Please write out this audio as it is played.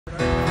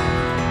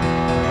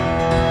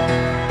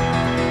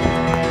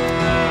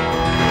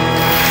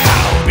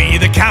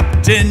the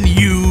captain,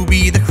 you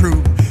be the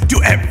crew.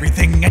 Do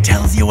everything I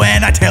tells you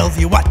when I tells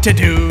you what to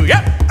do.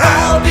 Yep.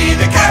 I'll be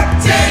the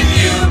captain,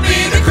 you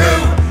be the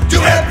crew. Do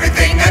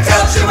everything I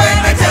tells you when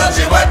I tells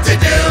you what to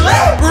do.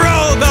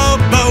 Row the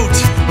boat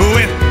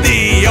with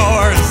the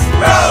oars.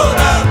 Row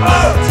the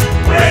boat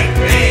with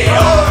the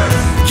oars.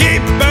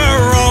 Keep her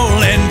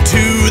rolling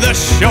to the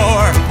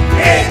shore.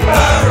 Keep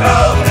her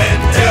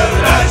rolling to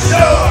the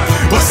shore.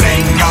 We'll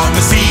sing on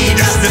the sea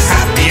just as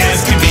happy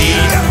as can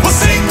be. We'll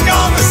sing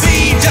on the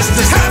sea just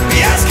as happy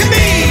as can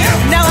be.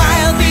 Now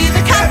I'll be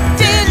the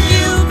captain,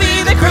 you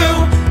be the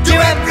crew. Do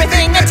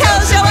everything I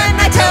tells you when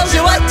I tells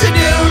you what to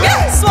do.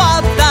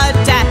 Swab the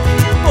deck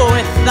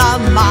with the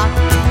mop.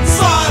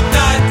 Swab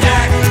the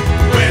deck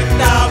with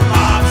the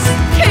mops.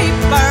 Keep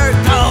her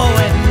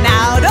going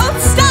now, don't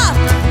stop.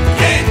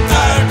 Keep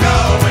her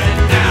going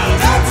now,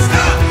 don't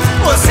stop.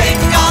 We'll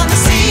sing on the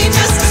sea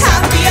just as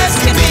happy as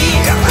can be.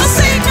 We'll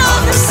sing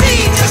on the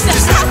sea just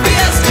as happy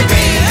as can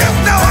be.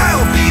 Now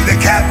I'll be the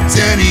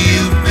captain,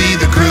 you be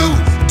the crew.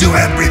 Do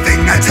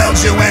everything I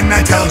tells you when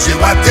I tells you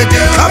what to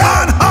do. Come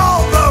on,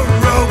 haul the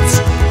ropes,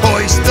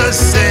 hoist the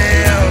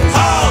sails.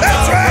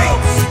 That's right.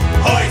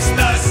 Hoist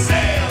the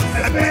sails.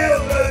 And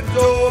build the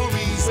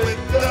dories with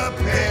the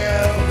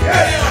pail.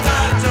 Build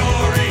the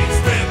dories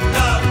with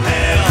the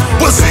pail.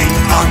 We'll sing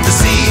on the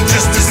sea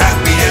just as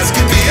happy as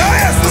can be. Oh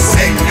yes, we'll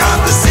sing on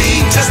the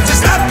sea just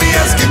as happy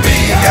as can be.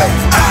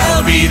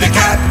 I'll be the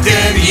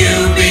captain,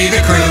 you be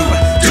the crew.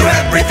 Do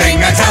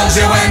everything I tells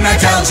you when I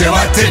tells you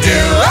what to do.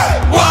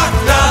 Walk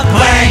the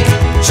plank,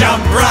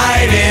 jump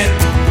right in.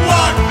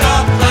 Walk the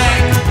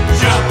plank,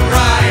 jump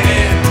right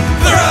in.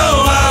 Throw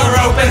a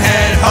rope and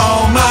head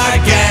home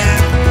again.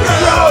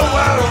 Throw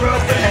a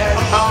rope and head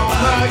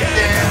home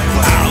again.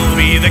 I'll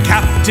be the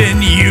captain,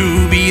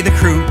 you be the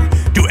crew.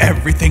 Do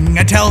everything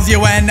I tells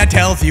you when I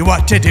tells you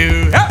what to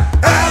do.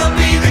 I'll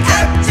be the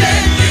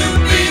captain, you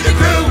be the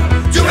crew.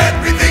 Do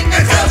everything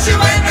I tells you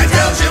when I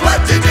tells you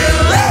what to do.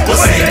 We'll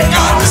sing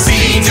on the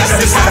sea just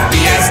as happy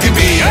as can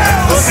be.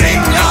 We'll sing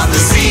on the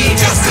sea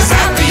just as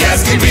happy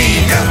as can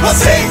be. We'll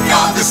sing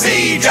on the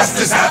sea just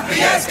as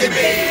happy as can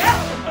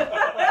be.